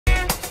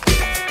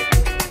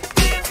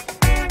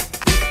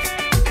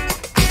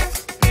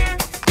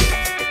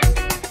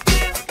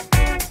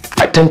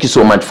Thank you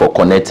so much for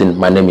connecting.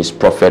 My name is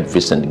Prophet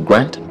Vincent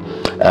Grant.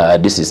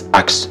 This is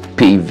Acts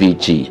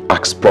PVG,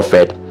 Acts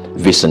Prophet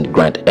Vincent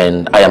Grant,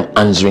 and I am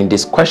answering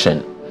this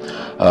question.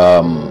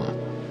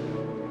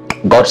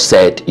 God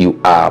said, "You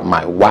are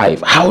my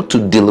wife." How to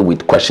deal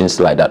with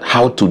questions like that?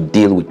 How to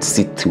deal with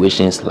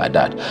situations like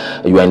that?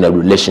 You are in a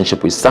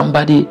relationship with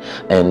somebody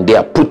and they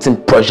are putting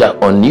pressure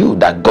on you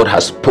that God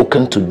has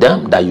spoken to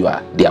them that you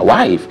are their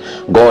wife.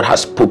 God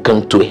has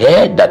spoken to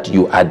her that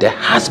you are the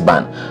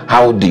husband.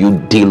 How do you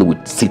deal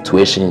with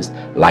situations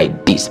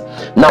like this?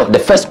 Now, the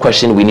first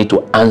question we need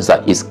to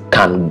answer is,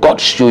 can God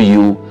show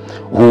you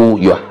who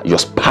your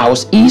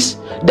spouse is?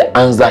 The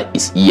answer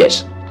is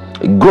yes.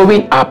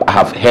 Growing up, I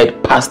have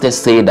heard pastors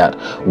say that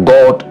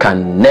God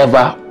can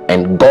never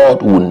and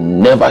God will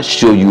never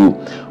show you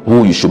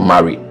who you should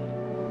marry.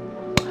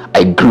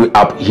 I grew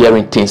up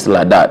hearing things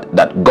like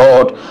that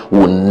God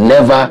will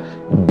never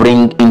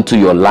bring into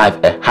your life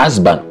a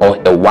husband or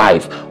a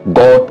wife.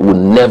 God will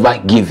never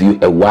give you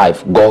a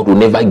wife. God will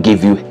never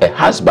give you a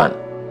husband.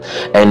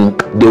 And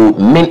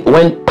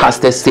when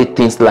pastors say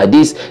things like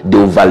this, they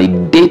will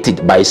validate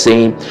it by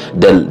saying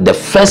the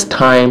first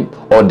time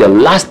or the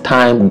last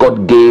time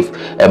God gave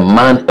a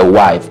man a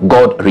wife,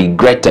 God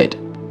regretted.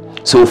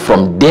 So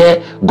from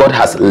there, God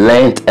has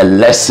learned a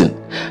lesson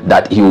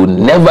that he will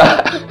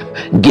never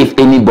give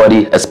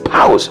anybody a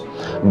spouse.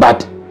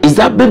 But is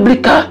that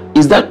biblical?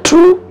 Is that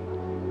true?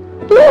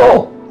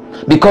 No,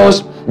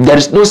 because there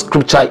is no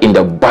scripture in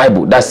the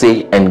Bible that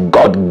says, "And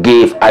God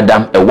gave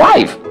Adam a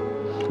wife."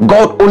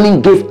 God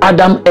only gave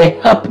Adam a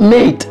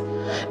helpmate,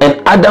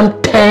 and Adam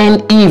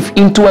turned Eve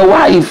into a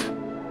wife.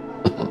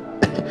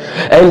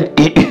 And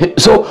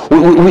so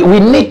we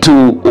need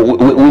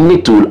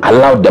to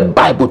allow the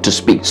Bible to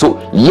speak. So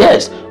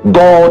yes,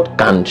 God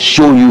can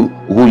show you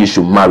who you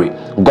should marry.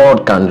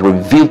 God can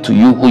reveal to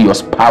you who your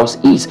spouse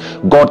is.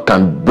 God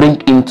can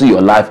bring into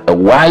your life a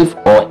wife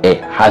or a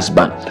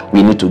husband.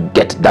 We need to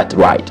get that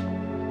right.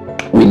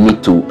 We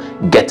need to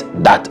get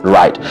that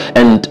right.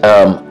 And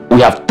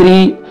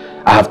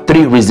I have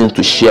three reasons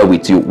to share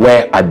with you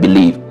where I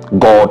believe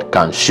God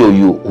can show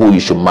you who you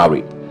should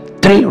marry.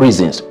 3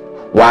 reasons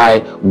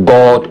why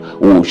God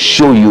will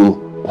show you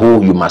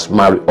who you must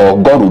marry, or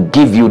God will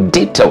give you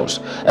details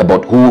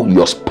about who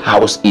your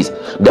spouse is.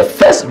 The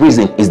first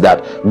reason is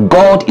that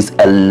God is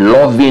a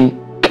loving,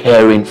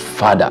 caring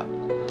father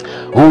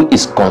who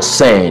is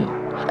concerned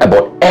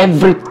about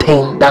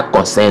everything that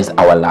concerns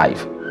our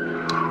life.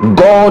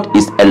 God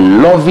is a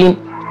loving,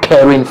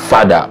 caring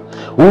father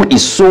who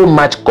is so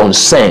much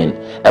concerned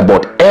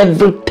about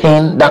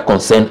everything that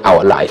concerns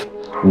our life.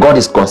 God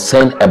is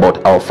concerned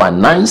about our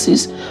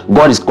finances.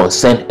 God is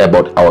concerned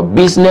about our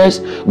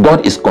business.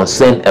 God is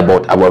concerned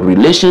about our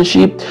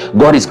relationship.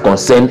 God is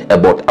concerned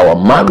about our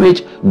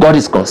marriage. God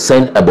is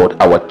concerned about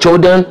our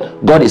children.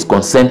 God is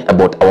concerned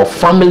about our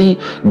family.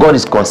 God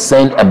is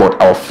concerned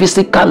about our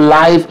physical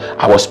life,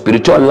 our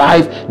spiritual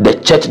life, the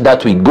church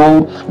that we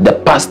go, the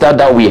pastor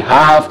that we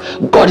have.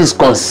 God is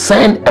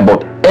concerned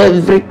about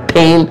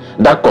everything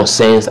that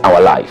concerns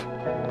our life.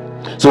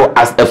 So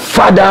as a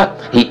father,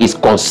 he is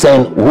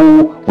concerned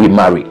who we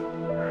marry.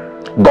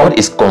 God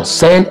is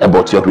concerned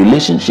about your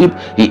relationship.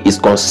 He is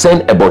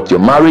concerned about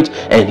your marriage,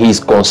 and he is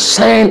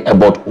concerned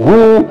about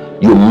who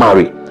you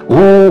marry,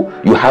 who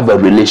you have a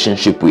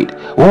relationship with,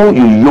 who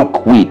you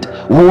yoke with,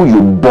 who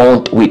you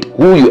bond with,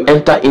 who you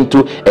enter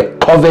into a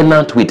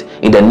covenant with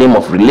in the name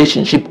of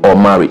relationship or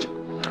marriage.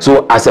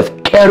 So as a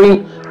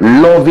caring,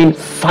 loving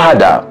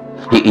father,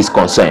 he is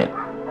concerned.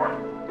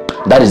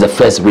 That is the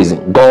first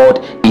reason.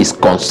 God is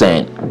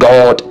concerned.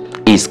 God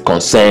is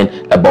concerned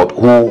about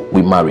who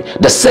we marry.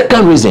 The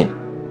second reason,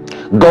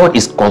 God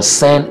is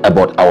concerned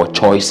about our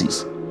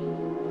choices.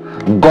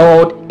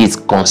 God is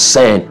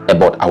concerned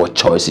about our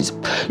choices.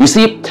 You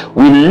see,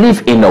 we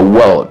live in a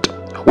world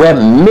where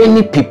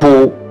many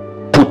people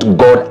put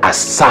God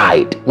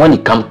aside when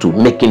it comes to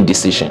making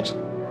decisions.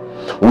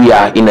 We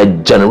are in a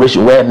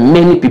generation where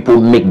many people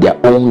make their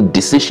own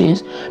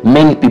decisions.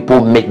 Many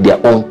people make their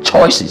own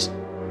choices.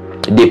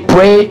 They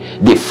pray,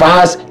 they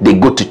fast, they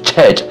go to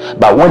church,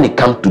 but when it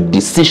comes to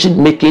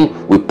decision making,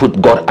 we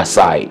put God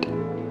aside.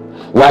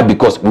 Why?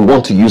 Because we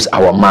want to use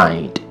our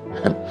mind.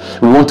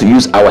 We want to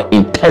use our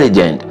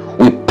intelligence.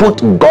 We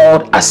put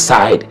God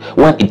aside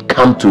when it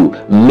comes to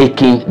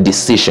making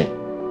decision.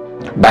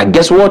 But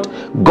guess what?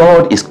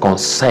 God is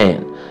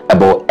concerned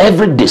about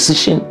every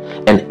decision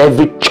and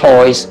every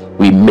choice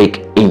we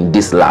make in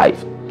this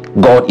life.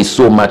 God is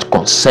so much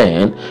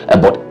concerned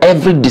about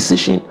every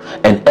decision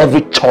and every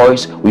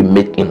choice we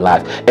make in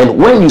life. And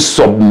when you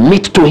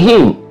submit to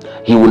him,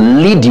 he will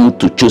lead you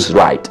to choose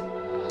right.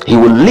 He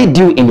will lead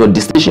you in your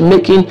decision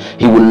making.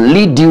 He will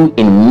lead you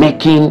in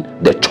making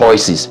the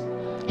choices.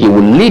 He will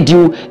lead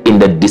you in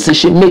the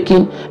decision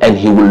making, and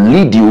he will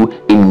lead you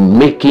in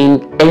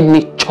making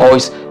any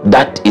choice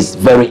that is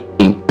very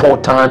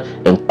important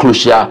and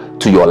crucial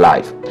to your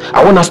life.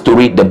 I want us to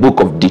read the book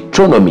of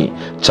Deuteronomy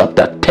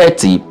chapter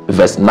 30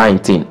 verse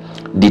 19.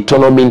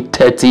 Deuteronomy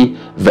 30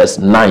 verse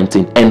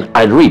 19, and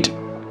I read,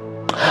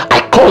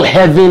 "I call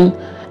heaven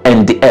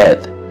and the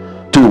earth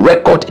to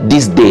record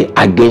this day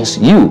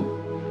against you,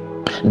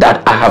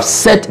 that I have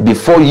set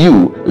before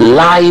you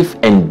life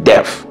and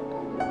death,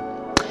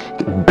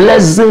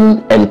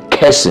 blessing and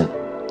cursing.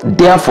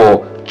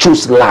 Therefore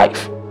choose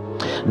life,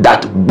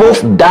 that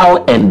both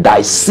thou and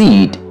thy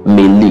seed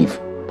may live.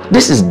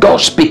 This is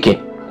God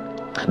speaking,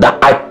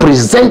 that I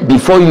present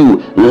before you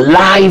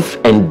life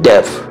and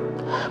death,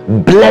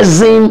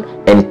 blessing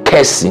and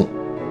cursing,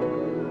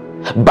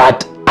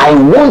 but I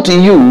want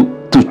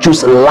you to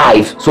choose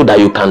life so that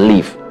you can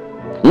live.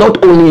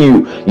 Not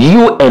only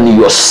you and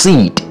your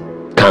seed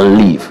can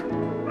live.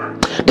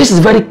 This is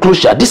very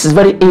crucial. This is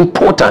very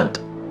important.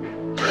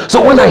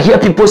 So when I hear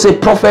people say,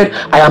 Prophet,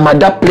 I am at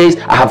that place,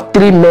 I have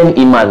 3 men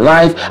in my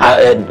life,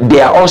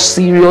 they are all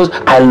serious,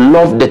 I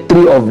love the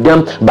 3 of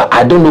them, but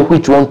I don't know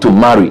which one to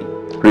marry.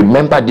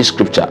 Remember this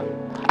scripture.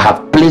 I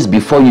have placed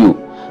before you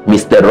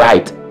Mr.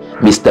 Right,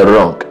 Mr.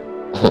 Wrong,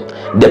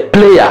 the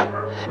player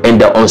and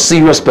the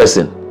unserious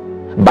person,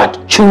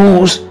 but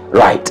choose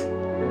right.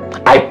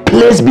 I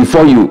place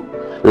before you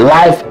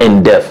life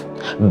and death,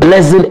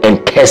 blessing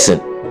and cursing,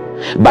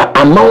 but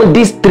among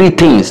these 3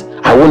 things,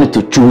 I want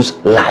you to choose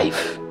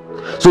life,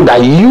 so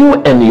that you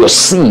and your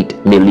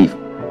seed may live.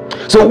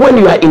 So when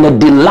you are in a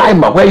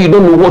dilemma where you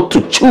don't know what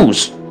to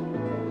choose,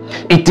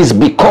 it is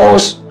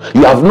because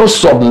you have not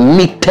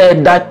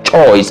submitted that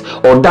choice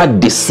or that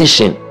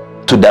decision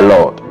to the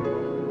Lord.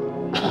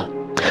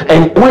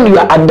 And when you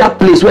are at that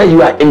place where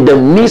you are in the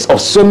midst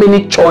of so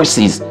many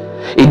choices,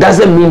 it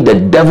doesn't mean the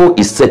devil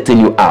is setting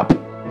you up.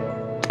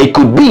 It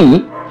could be,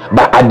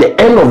 but at the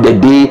end of the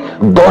day,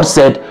 God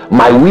said,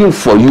 my will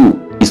for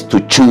you is to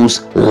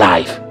choose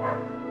life,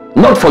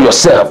 not for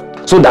yourself,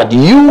 so that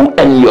you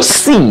and your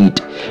seed,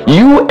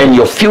 you and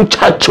your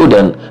future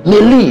children may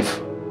live.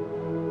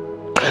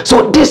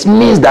 So this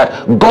means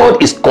that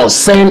God is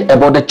concerned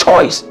about the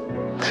choice.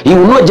 He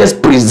will not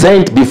just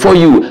present before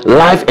you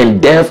life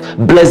and death,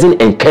 blessing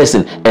and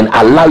cursing, and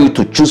allow you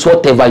to choose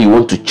whatever you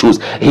want to choose.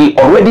 He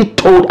already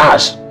told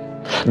us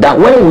that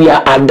when we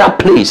are at that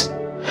place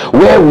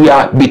where we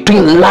are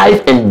between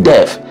life and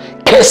death,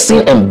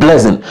 cursing and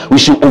blessing, we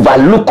should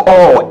overlook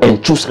all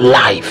and choose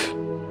life.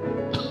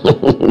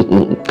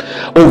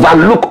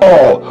 Overlook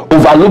all,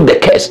 overlook the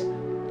curse,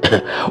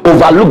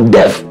 overlook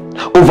death,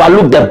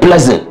 overlook the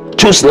blessing,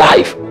 choose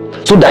life,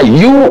 so that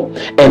you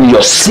and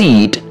your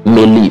seed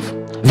may live.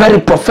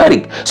 Very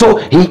prophetic. So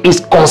he is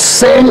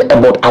concerned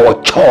about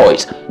our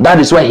choice. That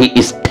is why he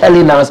is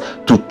telling us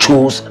to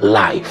choose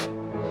life.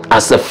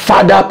 As a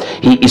father,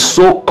 he is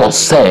so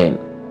concerned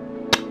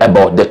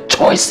about the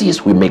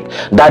choices we make.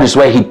 That is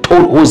why he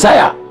told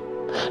Hosea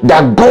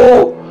that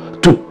go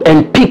to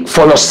and pick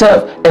for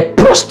yourself a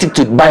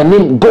prostitute by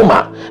name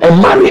Gomer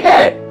and marry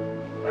her.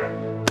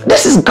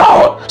 This is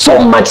God, so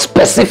much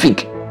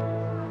specific.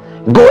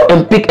 Go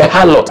and pick a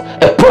harlot,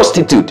 a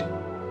prostitute.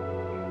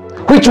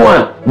 Which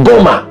one?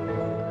 Gomer.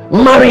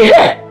 Marry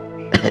her.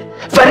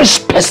 Very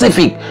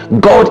specific.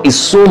 God is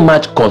so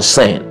much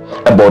concerned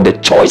about the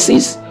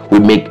choices we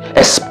make,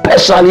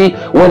 especially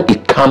when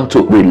it comes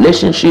to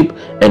relationship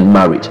and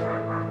marriage.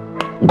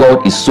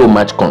 God is so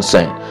much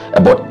concerned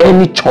about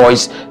any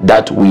choice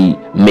that we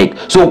make.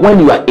 So when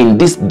you are in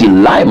this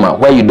dilemma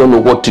where you don't know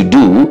what to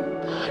do,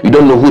 you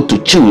don't know who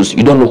to choose,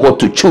 you don't know what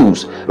to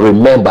choose,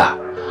 remember,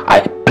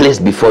 I place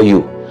before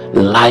you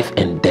life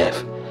and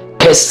death,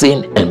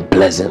 cursing and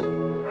blessing.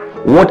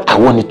 What I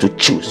want you to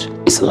choose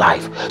is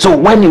life. So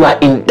when you are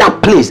in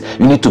that place,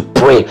 you need to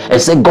pray and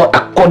say, God,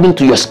 according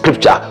to your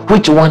scripture,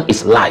 which one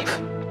is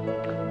life?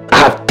 I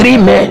have 3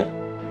 men.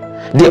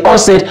 They all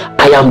said,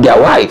 I am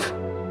their wife.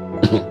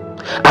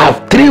 I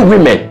have 3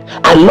 women.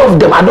 I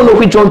love them. I don't know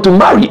which one to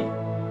marry.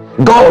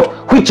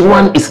 God, which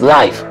one is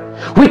life?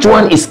 Which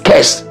one is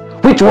curse?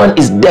 Which one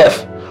is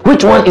death?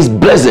 Which one is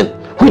blessing?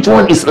 Which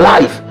one is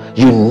life?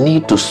 You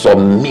need to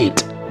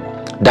submit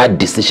that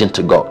decision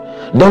to God.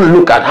 Don't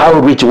look at how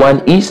rich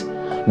one is.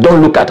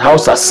 Don't look at how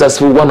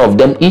successful one of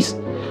them is.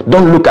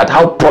 Don't look at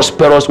how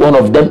prosperous one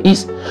of them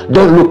is.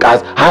 Don't look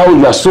at how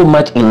you are so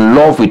much in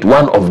love with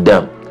one of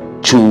them.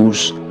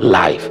 Choose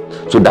life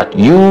so that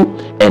you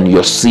and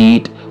your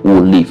seed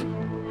will live.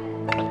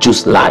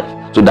 Choose life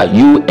so that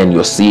you and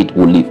your seed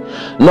will live.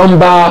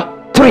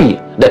 Number 3,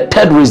 the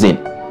third reason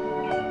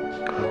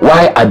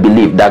why I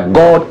believe that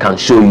God can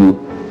show you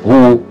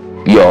who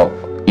your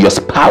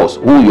spouse,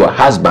 who your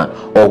husband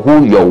or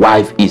who your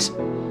wife is.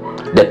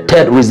 The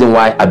third reason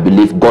why I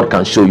believe God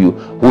can show you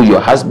who your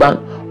husband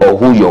or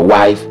who your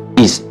wife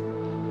is.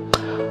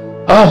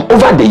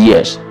 Over the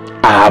years,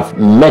 I have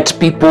met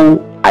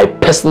people, I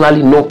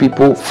personally know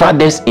people,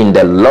 fathers in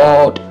the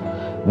Lord,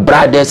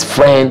 brothers,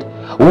 friends,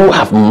 who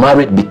have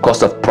married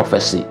because of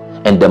prophecy,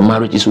 and the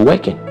marriage is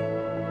working.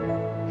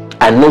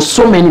 I know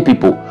so many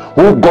people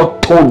who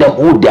God told them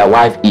who their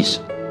wife is,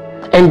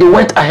 and they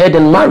went ahead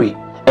and married,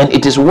 and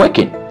it is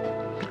working.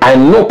 I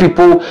know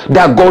people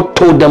that God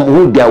told them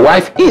who their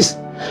wife is,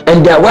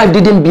 and their wife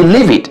didn't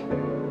believe it,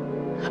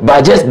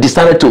 but just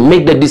decided to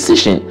make the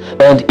decision,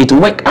 and it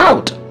worked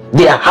out.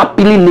 They are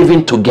happily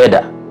living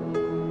together.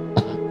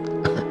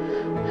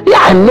 Yeah,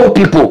 I know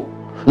people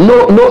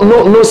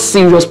No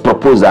serious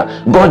proposal.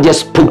 God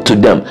just spoke to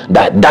them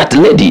that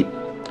lady,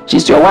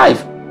 she's your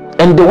wife.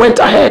 And they went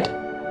ahead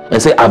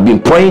and said, I've been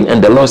praying,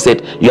 and the Lord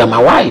said, you are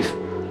my wife.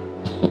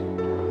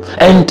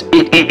 And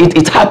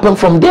it happened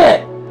from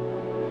there.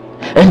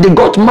 And they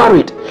got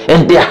married,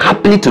 and they are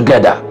happily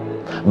together.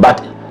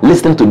 But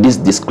listen to this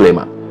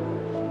disclaimer.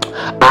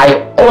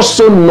 I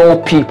also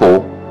know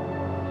people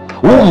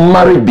who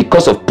married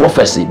because of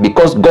prophecy,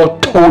 because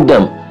God told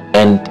them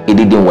and it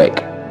didn't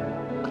work.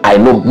 I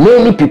know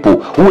many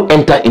people who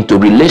enter into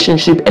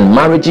relationship and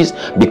marriages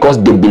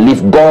because they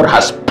believe God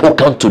has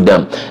spoken to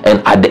them,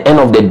 and at the end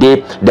of the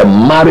day, the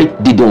marriage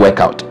didn't work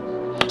out.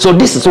 So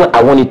this is what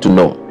I want you to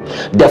know.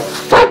 The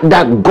fact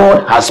that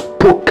God has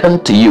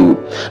spoken to you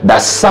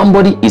that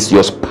somebody is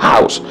your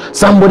spouse,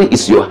 somebody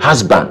is your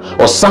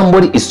husband, or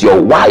somebody is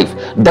your wife,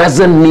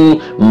 doesn't mean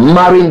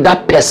marrying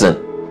that person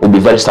will be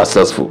very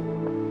successful.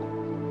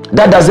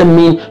 That doesn't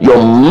mean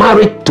you're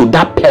married to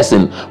that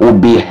person will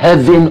be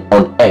heaven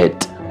on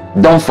earth.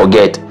 Don't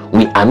forget,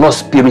 we are not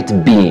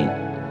spirit being.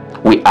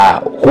 We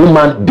are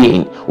human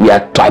being. We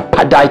are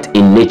tripartite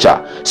in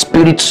nature: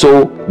 spirit,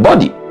 soul,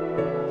 body.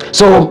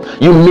 So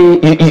you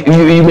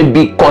may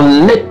be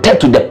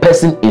connected to the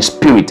person in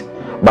spirit,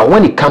 but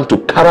when it comes to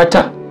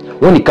character,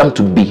 when it comes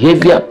to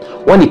behavior,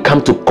 when it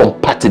comes to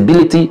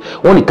compatibility,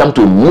 when it comes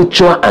to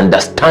mutual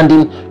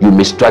understanding, you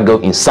may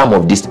struggle in some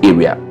of this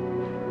area.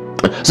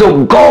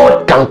 So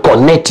God can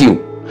connect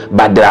you,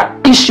 but there are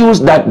issues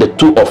that the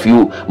two of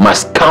you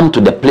must come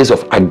to the place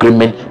of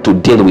agreement to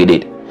deal with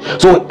it.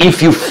 So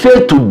if you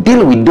fail to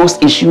deal with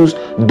those issues,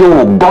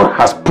 though God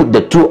has put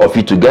the two of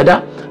you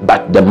together,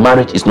 but the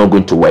marriage is not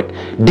going to work.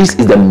 This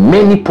is the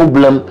many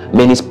problem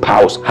many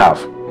spouses have.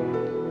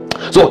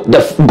 So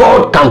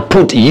God can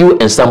put you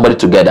and somebody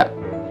together,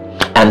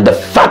 and the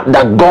fact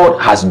that God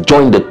has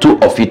joined the two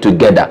of you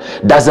together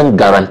doesn't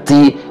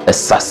guarantee a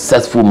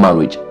successful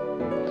marriage.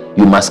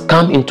 You must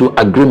come into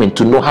agreement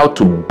to know how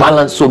to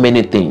balance so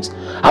many things,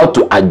 how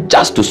to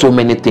adjust to so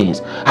many things,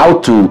 how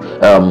to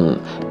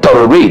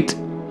tolerate,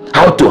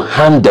 how to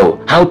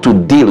handle, how to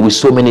deal with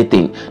so many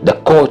things. The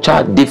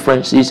culture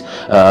differences,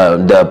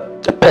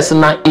 the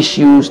personal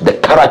issues, the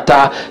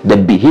character, the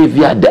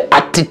behavior, the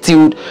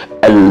attitude,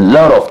 a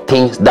lot of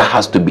things that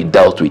has to be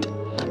dealt with.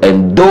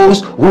 And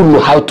those who know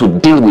how to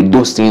deal with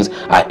those things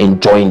are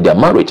enjoying their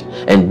marriage,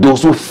 and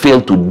those who fail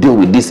to deal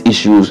with these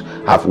issues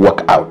have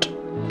worked out.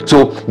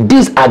 So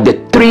these are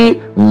the three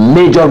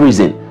major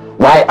reasons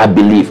why I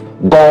believe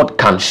God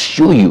can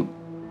show you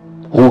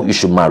who you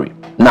should marry.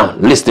 Now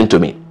listen to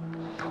me.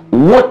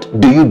 What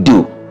do you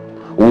do?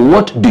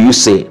 What do you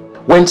say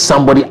when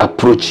somebody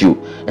approach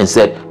you and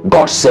said,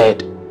 God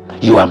said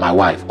you are my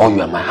wife or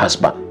you are my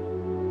husband?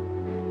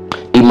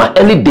 In my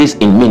early days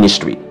in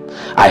ministry,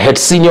 I had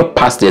senior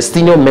pastors,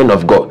 senior men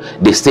of God,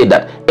 they say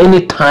that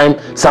anytime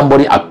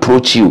somebody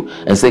approach you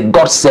and say,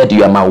 God said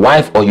you are my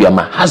wife or you are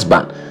my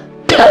husband,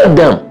 tell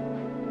them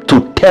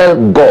to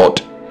tell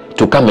God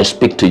to come and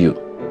speak to you.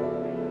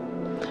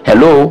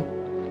 Hello?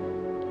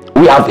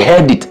 We have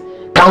heard it.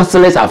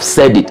 Counselors have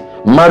said it.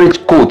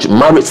 Marriage coach,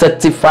 marriage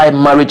certified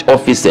marriage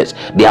officers,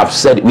 they have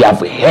said it. We have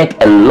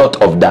heard a lot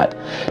of that.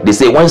 They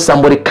say when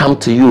somebody come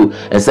to you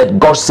and said,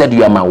 God said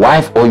you are my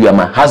wife or you are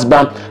my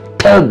husband,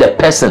 tell the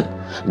person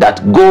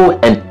that go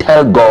and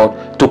tell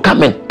God to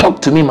come and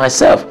talk to me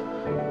myself.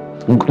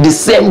 The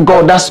same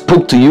God that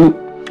spoke to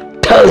you,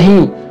 tell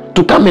him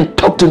to come and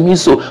talk to me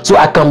so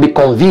I can be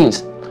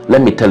convinced.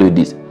 Let me tell you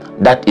this,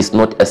 that is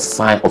not a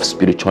sign of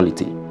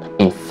spirituality.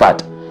 In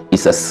fact,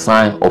 it's a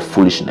sign of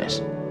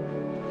foolishness.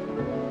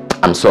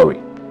 I'm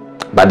sorry,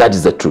 but that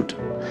is the truth.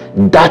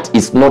 That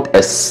is not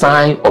a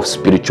sign of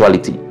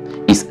spirituality.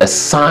 It's a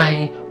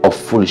sign of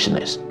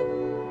foolishness.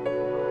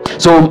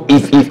 So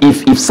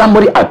if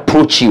somebody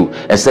approach you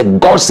and said,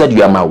 God said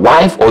you are my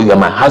wife or you are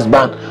my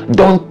husband,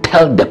 don't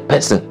tell the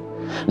person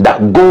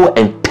that go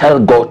and tell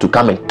God to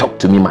come and talk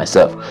to me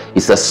myself.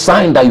 It's a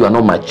sign that you are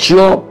not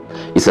mature.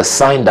 It's a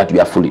sign that you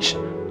are foolish.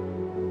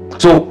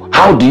 So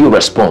how do you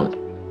respond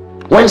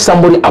when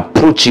somebody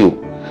approach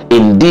you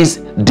in this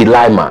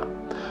dilemma?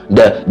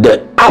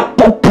 The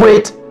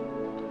appropriate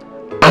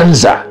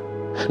answer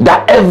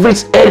that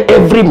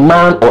every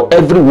man or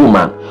every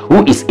woman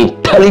who is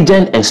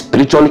intelligent and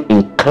spiritually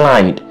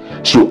inclined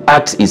should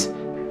ask is,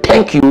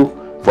 thank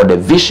you for the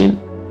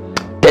vision,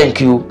 thank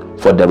you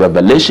for the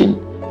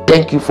revelation,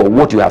 thank you for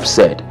what you have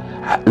said.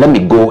 Let me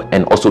go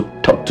and also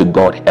talk to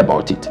God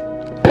about it.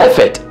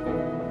 Perfect.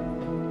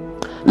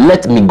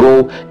 Let me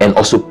go and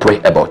also pray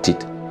about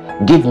it.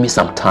 Give me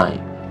some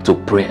time to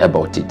pray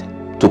about it,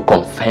 to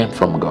confirm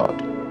from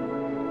God.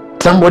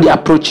 Somebody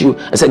approach you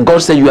and say,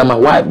 God said you are my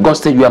wife, God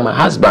said you are my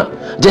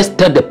husband. Just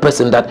tell the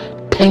person that,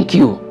 thank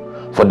you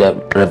for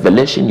the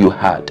revelation you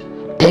had,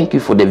 thank you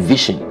for the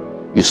vision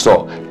you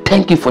saw,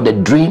 thank you for the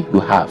dream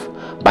you have.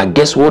 But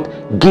guess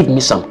what? Give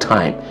me some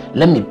time.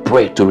 Let me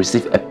pray to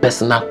receive a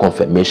personal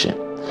confirmation.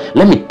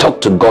 Let me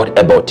talk to God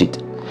about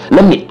it.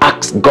 Let me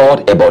ask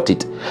God about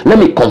it. Let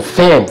me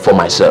confirm for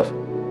myself.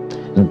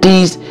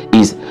 This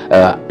is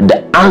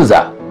the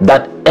answer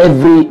that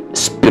every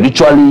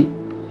spiritually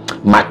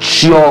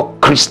mature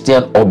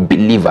Christian or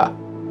believer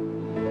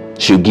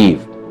should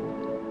give.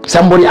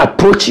 Somebody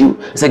approach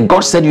you, say,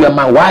 God said you are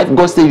my wife,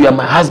 God said you are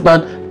my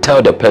husband.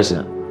 Tell the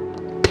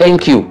person,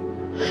 thank you.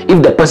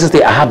 If the person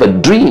say, I have a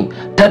dream,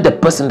 tell the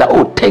person that,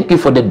 oh, thank you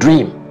for the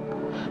dream,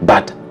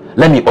 but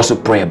let me also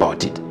pray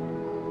about it.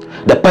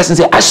 The person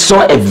say, I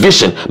saw a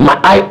vision, my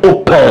eye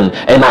opened,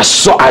 and I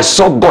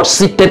saw God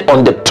seated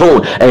on the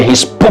throne, and he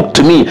spoke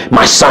to me,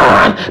 my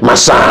son,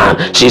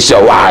 she's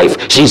your wife,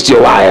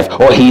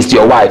 or he's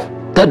your wife.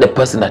 Tell the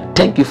person that,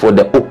 thank you for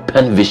the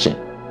open vision.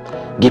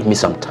 Give me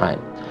some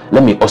time.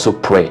 Let me also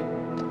pray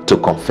to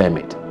confirm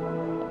it.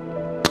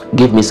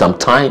 Give me some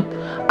time.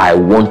 I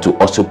want to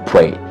also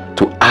pray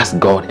to ask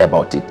God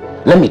about it.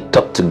 Let me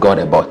talk to God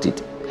about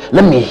it.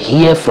 Let me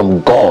hear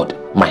from God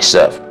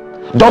myself.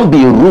 Don't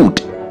be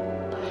rude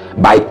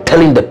by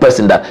telling the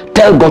person that,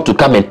 tell God to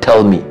come and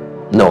tell me.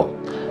 No.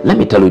 Let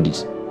me tell you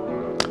this.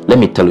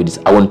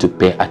 I want to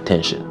pay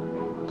attention.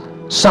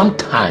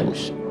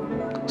 Sometimes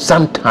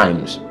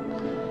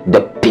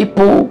the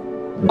people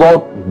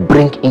God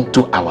bring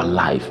into our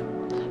life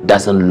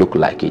doesn't look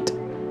like it.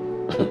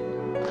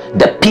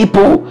 The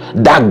people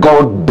that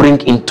God bring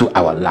into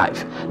our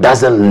life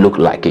doesn't look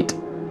like it.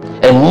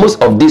 And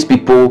most of these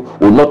people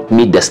will not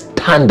meet the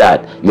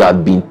standard you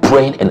have been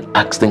praying and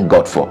asking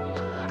God for.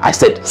 I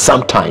said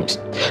sometimes.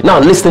 Now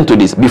listen to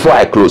this before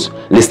I close.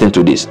 Listen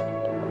to this.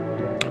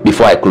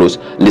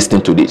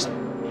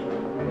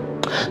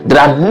 There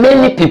are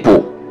many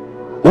people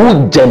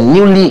who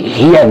genuinely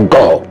hear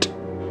God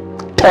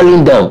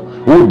telling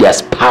them who their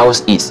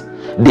spouse is.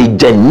 They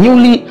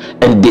genuinely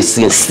and they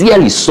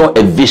sincerely saw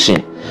a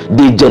vision.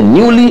 They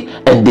genuinely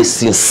and they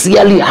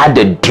sincerely had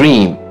a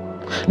dream.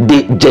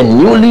 They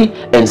genuinely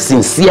and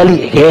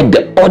sincerely heard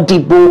the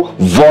audible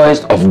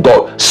voice of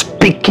God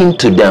speaking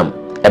to them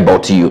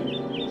about you.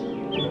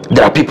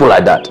 There are people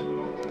like that.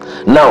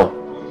 Now,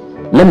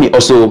 let me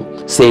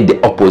also say the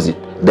opposite.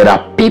 There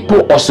are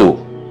people also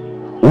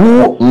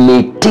who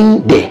may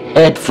think they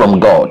heard from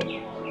God,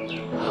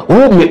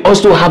 who may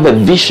also have a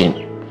vision,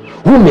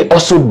 who may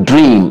also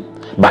dream,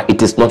 but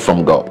it is not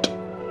from God.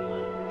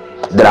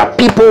 There are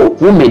people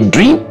who may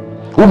dream,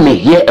 who may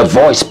hear a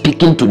voice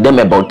speaking to them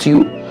about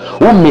you,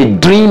 who may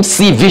dream,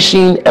 see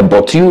vision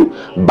about you,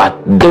 but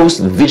those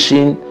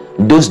vision,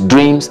 those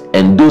dreams,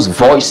 and those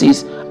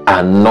voices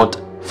are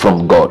not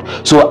from God.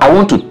 So I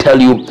want to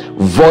tell you,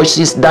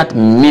 voices that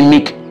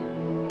mimic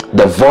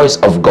the voice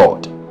of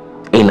God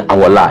in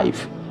our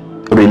life,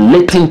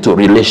 relating to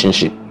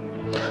relationship.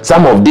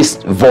 Some of these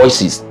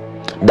voices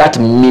that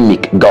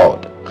mimic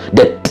God,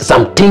 that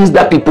some things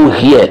that people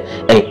hear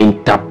and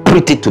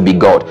interpret it to be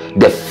God.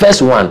 The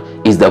first one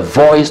is the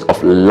voice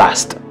of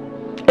lust.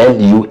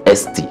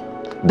 L-U-S-T.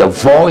 The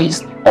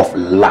voice of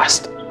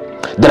lust.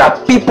 There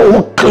are people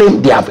who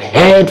claim they have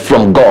heard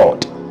from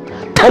God,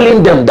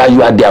 telling them that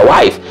you are their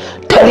wife,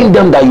 telling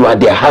them that you are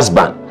their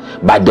husband,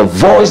 but the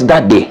voice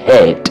that they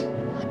heard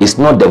is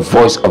not the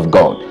voice of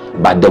God,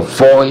 but the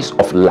voice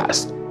of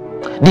lust.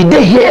 Did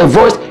they hear a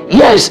voice?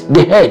 Yes,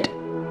 they heard.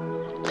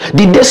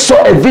 Did they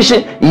saw a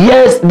vision?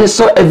 Yes, they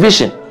saw a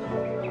vision.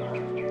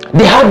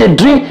 They had a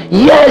dream?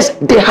 Yes,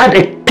 they had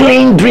a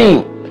clean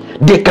dream.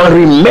 They can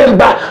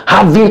remember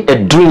having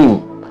a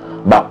dream.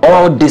 But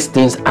all these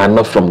things are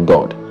not from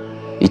God.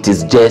 It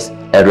is just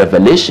a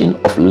revelation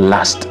of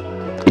lust.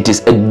 It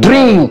is a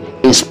dream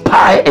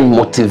inspired and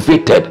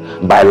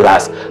motivated by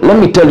lust. Let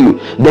me tell you,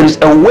 there is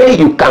a way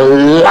you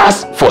can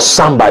lust for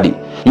somebody.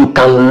 You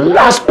can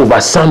lust over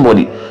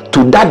somebody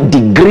to that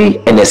degree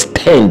and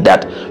extent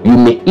that you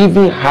may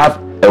even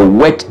have a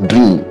wet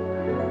dream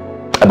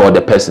about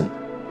the person.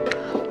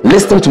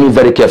 Listen to me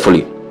very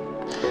carefully.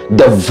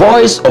 The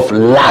voice of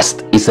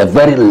lust is a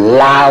very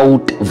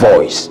loud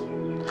voice.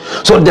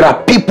 So there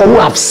are people who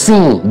have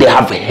seen, they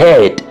have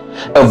heard,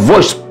 a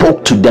voice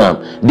spoke to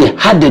them, they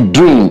had a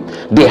dream,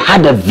 they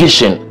had a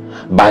vision,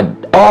 but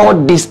all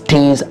these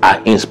things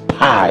are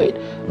inspired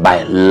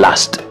by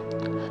lust.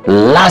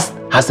 Lust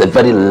has a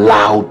very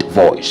loud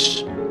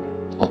voice.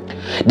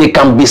 They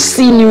can be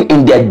seeing you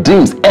in their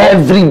dreams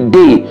every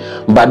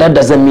day, but that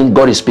doesn't mean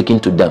God is speaking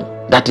to them.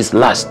 That is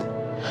lust.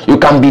 You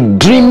can be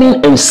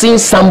dreaming and seeing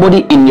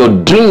somebody in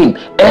your dream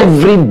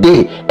every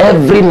day,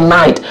 every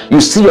night. You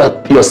see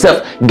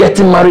yourself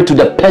getting married to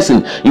the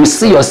person. You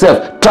see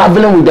yourself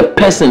traveling with the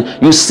person.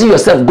 You see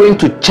yourself going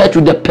to church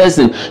with the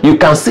person. You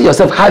can see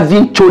yourself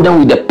having children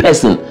with the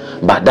person,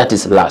 but that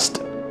is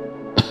lust.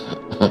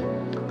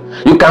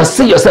 You can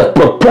see yourself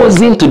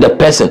proposing to the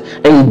person,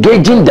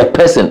 engaging the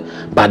person,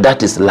 but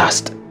that is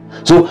lust.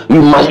 So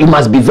you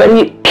must be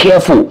very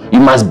careful. You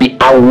must be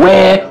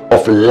aware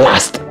of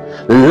lust.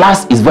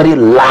 Lust is very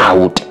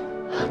loud.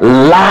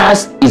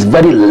 Lust is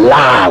very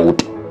loud.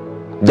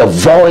 The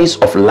voice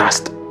of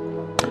lust.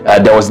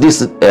 There was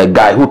this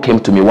guy who came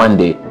to me one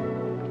day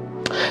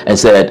and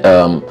said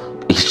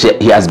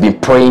he has been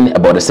praying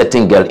about a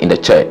certain girl in the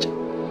church,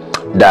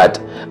 that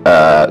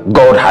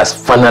God has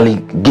finally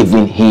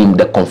given him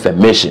the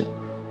confirmation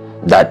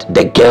that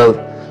the girl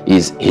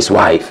is his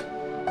wife.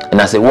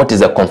 And I said, what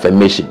is a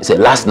confirmation? He said,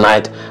 last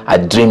night I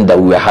dreamed that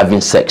we were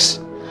having sex.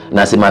 And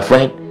I said, my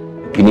friend,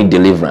 you need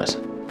deliverance.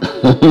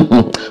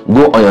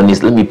 Go on your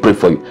knees, let me pray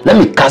for you. Let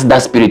me cast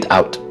that spirit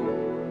out.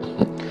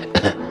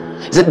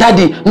 He said,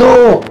 Daddy,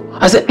 no.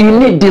 I said, you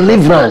need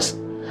deliverance.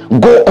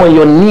 Go on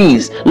your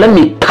knees, let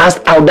me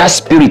cast out that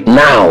spirit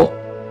now.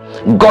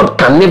 God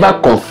can never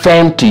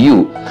confirm to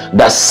you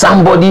that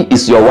somebody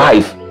is your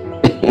wife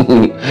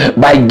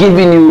by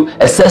giving you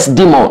a sex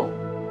demon.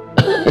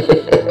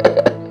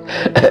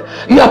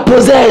 You are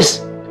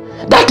possessed.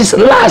 That is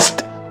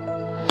lust.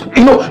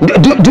 You know,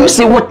 do you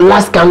see what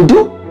lust can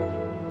do?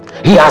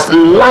 He has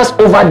lust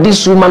over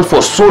this woman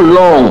for so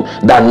long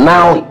that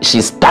now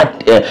he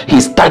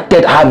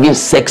started having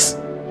sex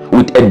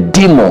with a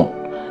demon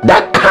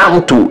that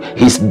came to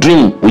his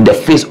dream with the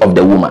face of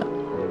the woman.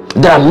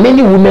 There are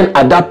many women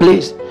at that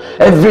place.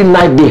 Every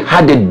night they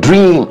had a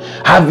dream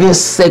having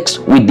sex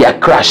with their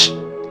crush,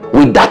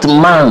 with that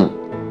man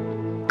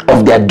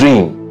of their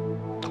dream,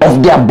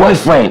 of their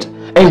boyfriend.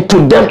 And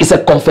to them it's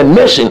a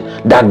confirmation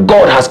that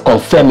God has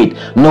confirmed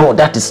it. No,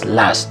 that is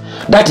lust.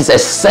 That is a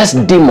sex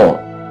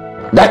demon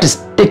that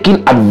is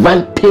taking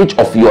advantage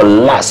of your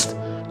lust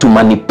to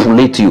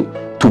manipulate you,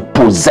 to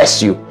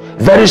possess you.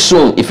 Very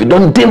soon, if you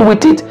don't deal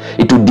with it,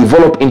 it will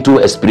develop into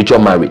a spiritual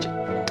marriage,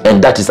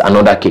 and that is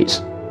another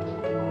case.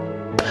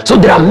 So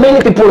there are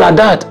many people like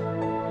that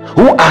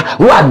who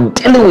are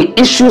dealing with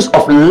issues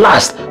of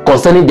lust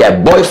concerning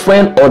their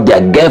boyfriend or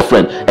their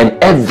girlfriend,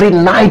 and every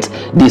night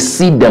they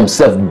see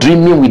themselves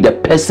dreaming with the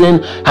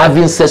person,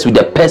 having sex with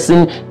the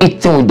person,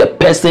 eating with the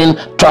person,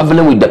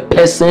 traveling with the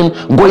person,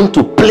 going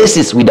to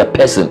places with the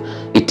person.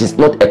 It is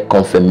not a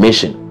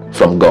confirmation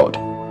from God.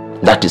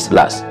 That is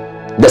lust.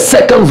 The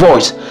second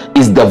voice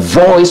is the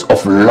voice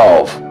of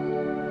love.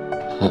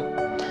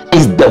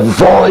 Is the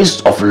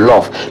voice of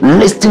love.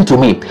 Listen to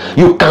me.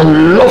 You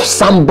can love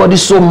somebody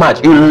so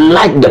much. You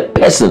like the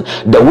person,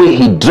 the way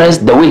he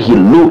dressed, the way he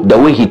looked, the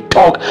way he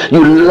talked.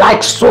 You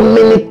like so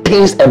many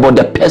things about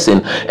the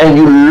person, and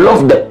you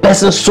love the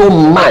person so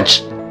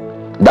much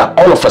that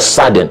all of a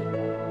sudden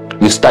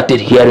you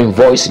started hearing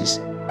voices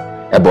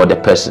about the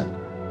person.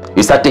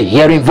 You started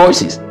hearing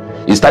voices.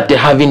 You started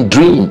having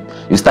dreams.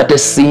 You started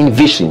seeing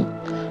vision.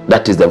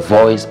 That is the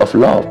voice of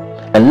love.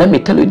 And let me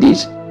tell you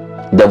this.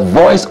 The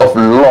voice of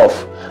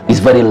love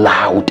is very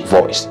loud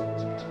voice.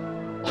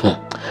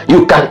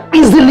 You can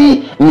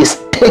easily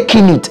mistake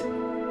it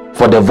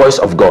for the voice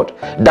of God.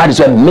 That is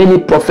why many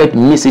prophets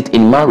miss it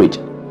in marriage.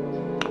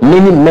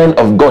 Many men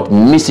of God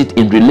miss it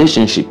in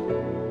relationship.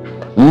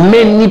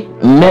 Many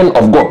men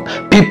of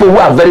God, people who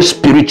are very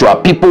spiritual,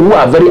 people who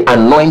are very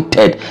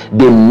anointed,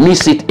 they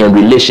miss it in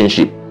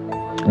relationship.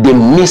 They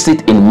miss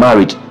it in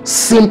marriage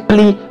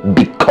simply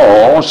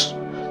because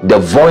the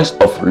voice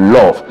of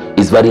love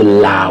is very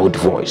loud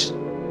voice.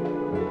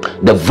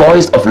 The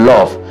voice of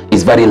love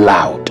is very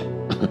loud.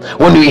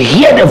 When you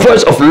hear the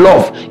voice of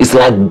love, it's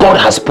like God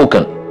has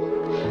spoken.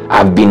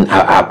 I've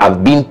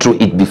been through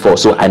it before,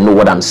 so I know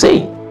what I'm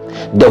saying.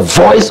 The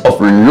voice of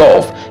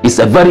love is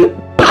a very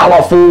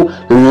powerful,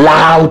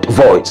 loud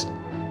voice.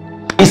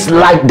 It's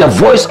like the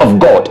voice of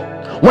God.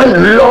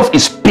 When love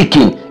is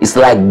speaking, it's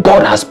like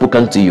God has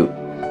spoken to you.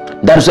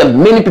 That is why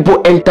many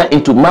people enter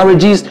into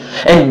marriages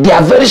and they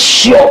are very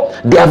sure,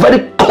 they are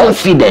very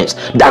confident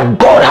that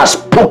God has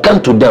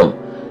spoken to them,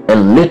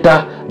 and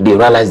later they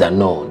realize that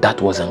no,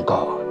 that wasn't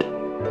God.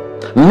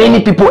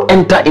 Many people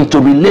enter into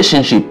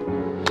relationship,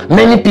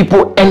 many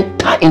people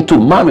enter into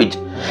marriage,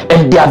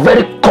 and they are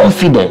very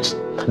confident,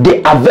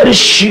 they are very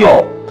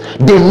sure,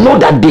 they know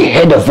that they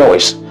heard a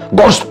voice.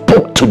 God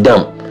spoke to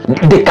them.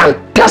 They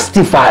can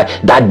testify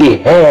that they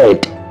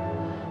heard,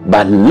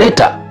 but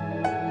later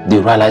they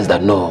realize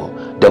that no,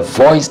 the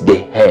voice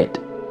they heard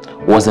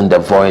wasn't the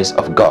voice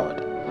of God.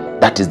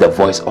 That is the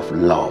voice of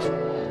love.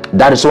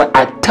 That is why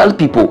I tell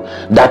people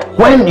that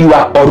when you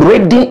are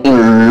already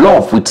in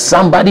love with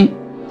somebody,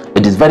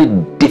 it is very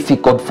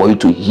difficult for you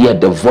to hear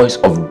the voice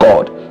of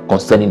God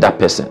concerning that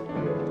person.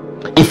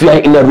 If you are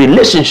in a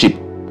relationship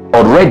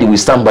already with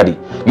somebody,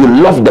 you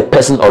love the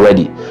person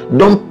already,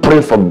 don't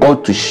pray for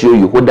God to show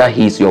you whether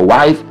he is your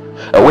wife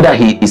or whether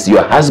he is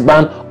your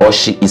husband or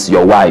she is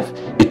your wife.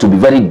 It will be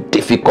very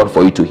difficult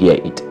for you to hear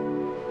it.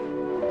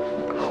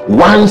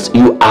 Once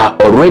you are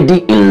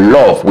already in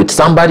love with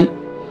somebody,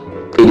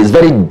 it is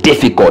very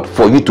difficult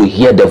for you to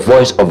hear the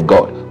voice of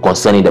God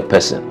concerning the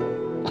person.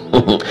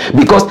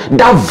 Because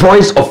that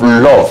voice of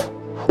love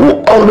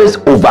will always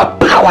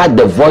overpower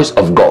the voice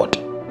of God.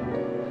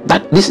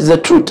 This is the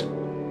truth.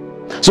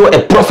 So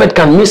a prophet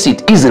can miss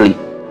it easily.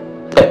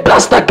 A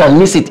pastor can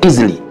miss it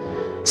easily.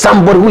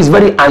 Somebody who is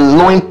very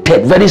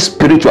anointed, very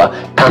spiritual,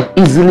 can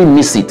easily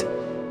miss it.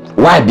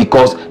 Why?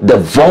 Because the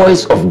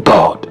voice of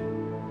God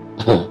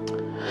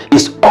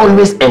is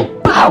always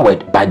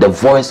empowered by the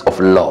voice of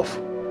love.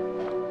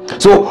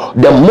 So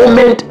the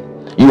moment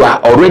you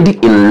are already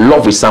in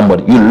love with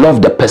somebody, you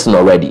love the person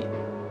already.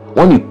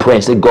 When you pray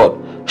and say, God,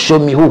 show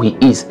me who he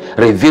is,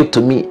 reveal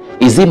to me,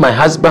 is he my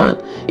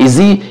husband, is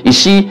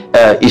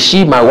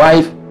she my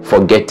wife,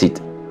 forget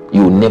it.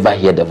 You will never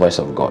hear the voice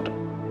of God.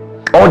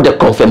 all the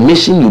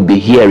confirmation you'll be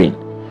hearing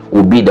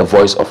will be the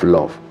voice of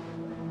love.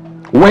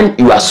 When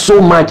you are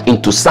so much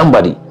into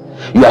somebody,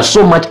 you are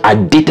so much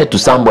addicted to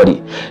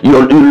somebody,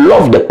 you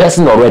love the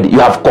person already, you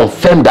have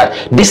confirmed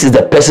that this is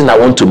the person I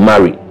want to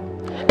marry,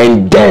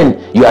 and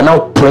then you are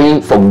now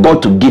praying for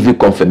God to give you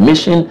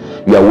confirmation,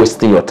 you are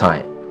wasting your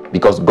time,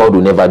 because God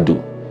will never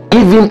do.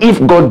 Even if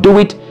God do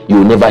it, you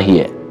will never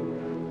hear.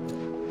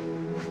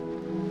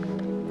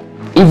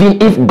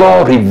 Even if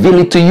God reveal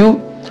it to you,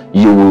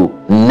 you will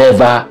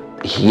never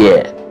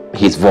hear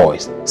his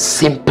voice,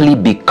 simply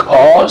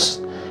because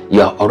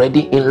you are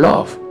already in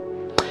love.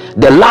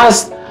 The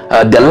last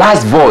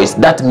voice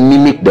that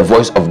mimic the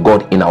voice of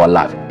God in our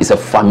life is a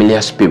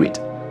familiar spirit.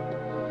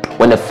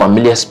 When a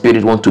familiar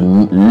spirit wants to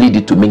lead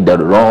you to make the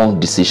wrong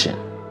decision,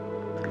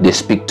 they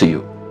speak to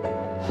you.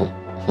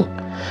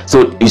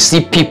 So you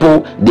see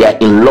people, they are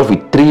in love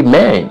with 3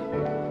 men,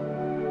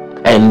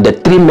 and the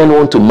 3 men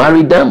want to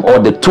marry them, or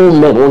the 2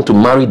 men want to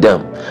marry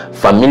them.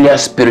 Familiar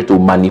spirit will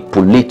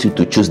manipulate you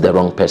to choose the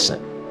wrong person.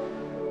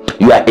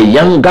 You are a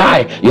young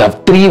guy, you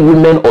have 3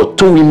 women or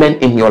 2 women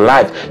in your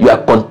life, you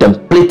are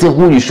contemplating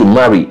who you should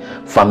marry.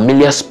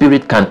 Familiar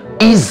spirit can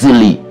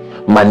easily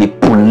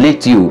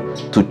manipulate you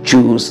to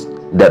choose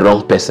the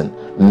wrong person.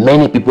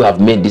 Many people have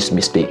made this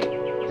mistake.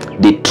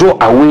 They throw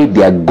away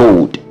their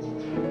gold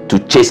to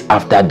chase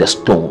after the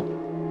stone.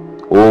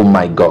 Oh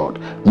my God,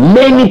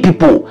 many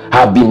people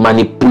have been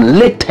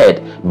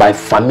manipulated by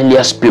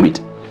familiar spirit,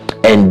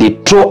 and they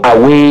throw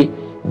away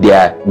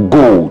their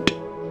gold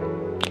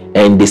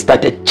and they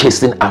started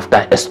chasing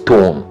after a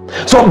stone.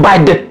 So by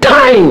the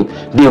time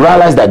they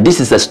realize that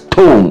this is a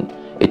stone,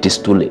 it is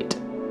too late.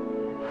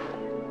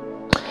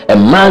 A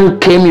man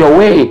came your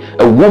way,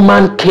 a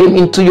woman came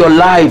into your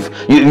life,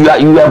 you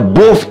are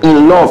both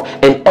in love,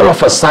 and all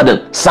of a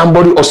sudden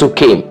somebody also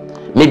came,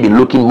 maybe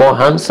looking more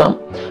handsome,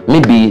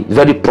 maybe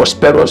very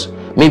prosperous,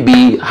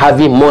 maybe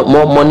having more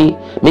money,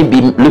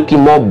 maybe looking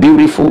more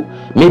beautiful,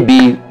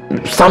 maybe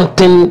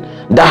something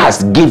that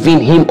has given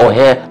him or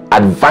her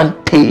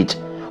advantage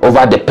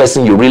over the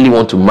person you really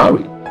want to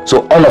marry.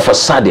 So all of a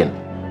sudden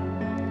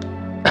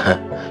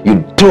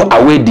you throw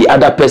away the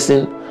other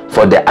person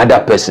for the other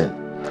person.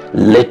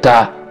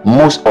 Later,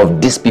 most of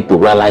these people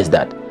realize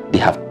that they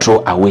have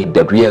thrown away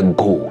the real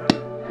gold,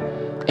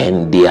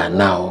 and they are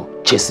now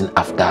chasing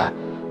after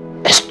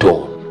a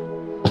stone.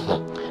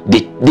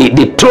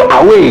 they throw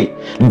away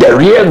the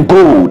real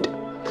gold,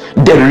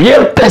 the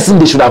real person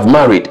they should have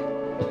married,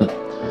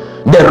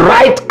 the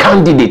right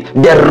candidate,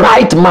 the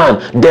right man,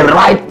 the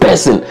right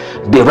person.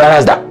 They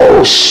realize that,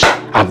 oh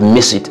I've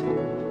missed it.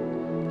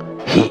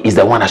 He is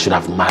the one I should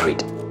have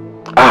married.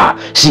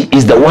 She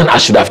is the one I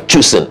should have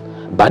chosen.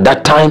 By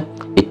that time,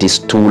 it is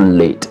too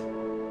late.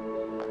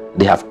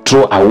 They have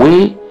thrown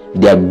away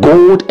their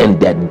gold and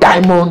their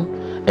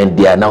diamond, and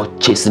they are now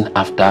chasing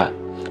after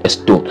a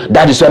stone.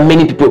 That is why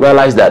many people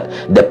realize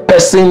that the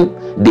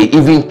person they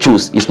even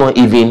choose is not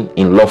even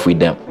in love with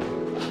them.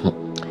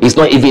 It's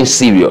not even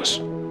serious.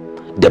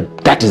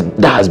 That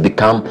has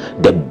become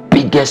the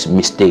biggest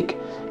mistake,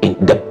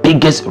 the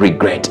biggest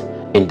regret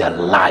in the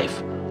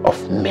life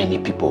of many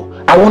people.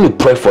 I want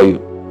to pray for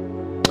you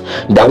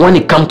that when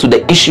it comes to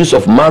the issues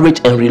of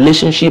marriage and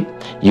relationship,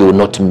 you will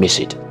not miss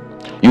it.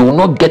 You will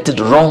not get it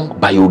wrong,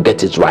 but you will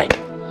get it right.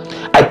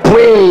 I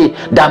pray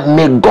that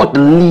may God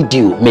lead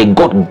you, may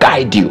God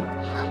guide you,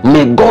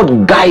 may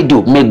God guide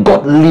you, may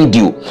God lead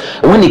you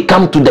when it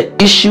comes to the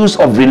issues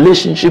of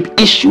relationship,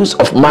 issues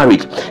of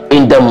marriage.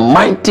 In the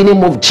mighty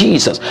name of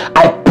Jesus,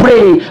 I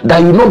pray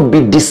that you not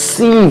be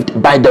deceived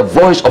by the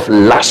voice of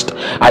lust.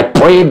 I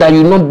pray that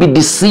you not be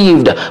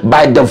deceived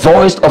by the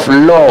voice of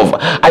love.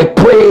 I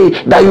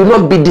pray that you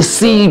not be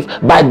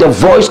deceived by the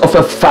voice of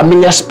a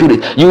familiar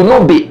spirit. You will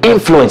not be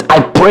influenced. I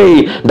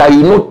pray that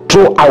you not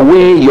throw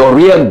away your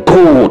real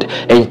gold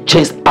and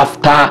chase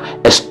after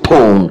a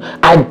stone.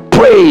 I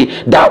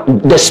pray that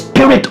the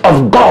Spirit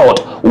of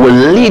God will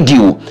lead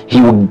you, he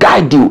will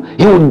guide you,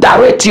 he will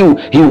direct you,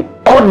 he will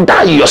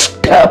order your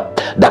step,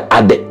 that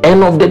at the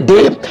end of the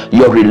day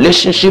your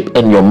relationship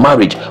and your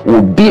marriage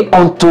will be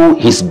unto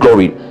his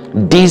glory.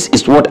 This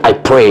is what I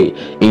pray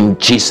in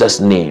Jesus'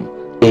 name.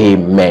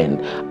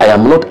 Amen. I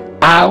am not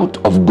out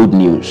of good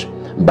news,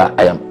 but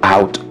I am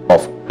out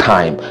of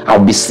time.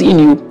 I'll be seeing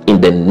you in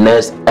the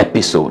next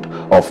episode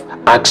of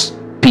Acts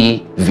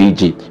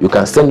PVG. You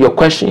can send your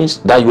questions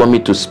that you want me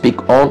to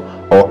speak on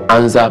or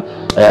answer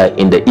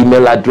in the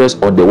email address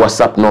or the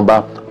WhatsApp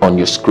number on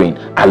your screen.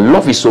 I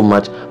love you so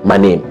much. My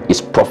name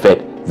is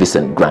Prophet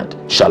Vincent Grant.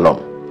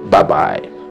 Shalom. Bye bye.